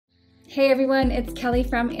Hey everyone, it's Kelly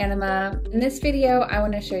from Anima. In this video, I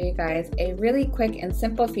want to show you guys a really quick and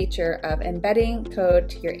simple feature of embedding code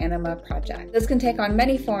to your Anima project. This can take on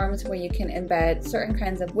many forms where you can embed certain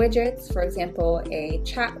kinds of widgets, for example, a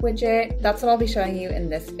chat widget. That's what I'll be showing you in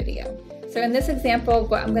this video. So in this example,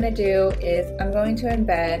 what I'm going to do is I'm going to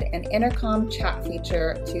embed an intercom chat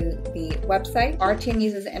feature to the website. Our team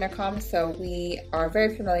uses intercom, so we are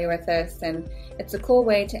very familiar with this, and it's a cool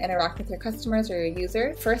way to interact with your customers or your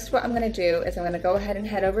users. First, what I'm going to do is I'm going to go ahead and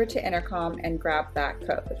head over to intercom and grab that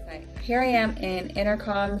code. Here I am in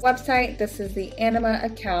intercom's website. This is the Anima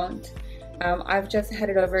account. I've just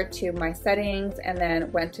headed over to my settings and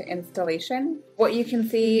then went to installation. What you can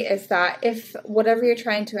see is that if whatever you're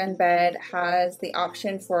trying to embed has the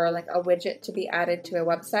option for like a widget to be added to a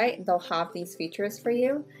website, they'll have these features for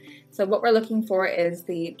you. So what we're looking for is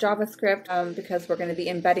the JavaScript because we're going to be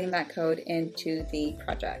embedding that code into the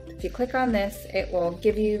project. If you click on this, it will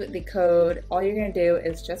give you the code. All you're going to do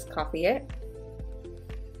is just copy it.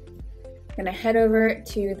 I'm going to head over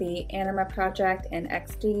to the Anima project in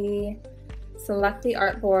XD. Select the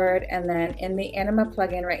artboard, and then in the Anima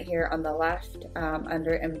plugin right here on the left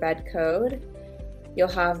under embed code, you'll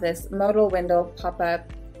have this modal window pop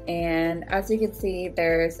up, and as you can see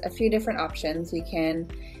there's a few different options. You can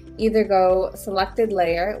either go selected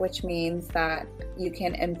layer, which means that you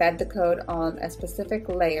can embed the code on a specific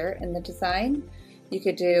layer in the design. You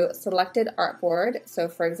could do selected artboard, so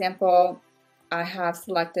for example I have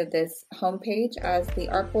selected this home page as the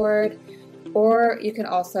artboard. Or you can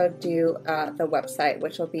also do the website,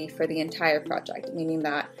 which will be for the entire project, meaning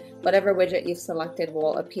that whatever widget you've selected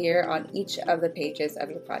will appear on each of the pages of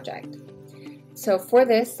your project. So for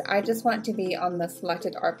this, I just want to be on the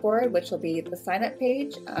selected artboard, which will be the sign up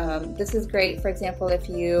page. This is great, for example, if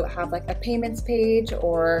you have like a payments page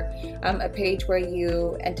or a page where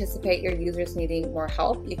you anticipate your users needing more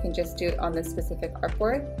help. You can just do it on this specific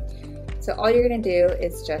artboard. So all you're going to do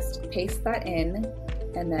is just paste that in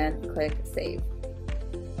and then click save.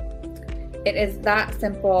 It is that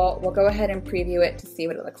simple. We'll go ahead and preview it to see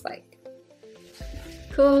what it looks like.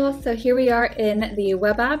 Cool, so here we are in the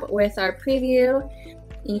web app with our preview.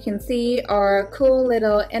 You can see our cool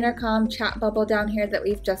little intercom chat bubble down here that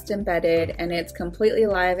we've just embedded, and it's completely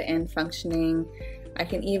live and functioning. I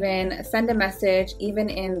can even send a message even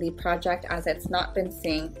in the project as it's not been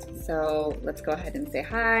synced. So let's go ahead and say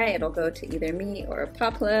hi. It'll go to either me or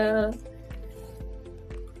Pablo.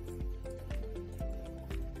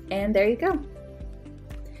 And there you go.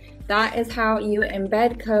 That is how you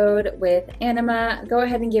embed code with Anima. Go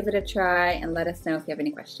ahead and give it a try and let us know if you have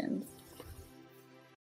any questions.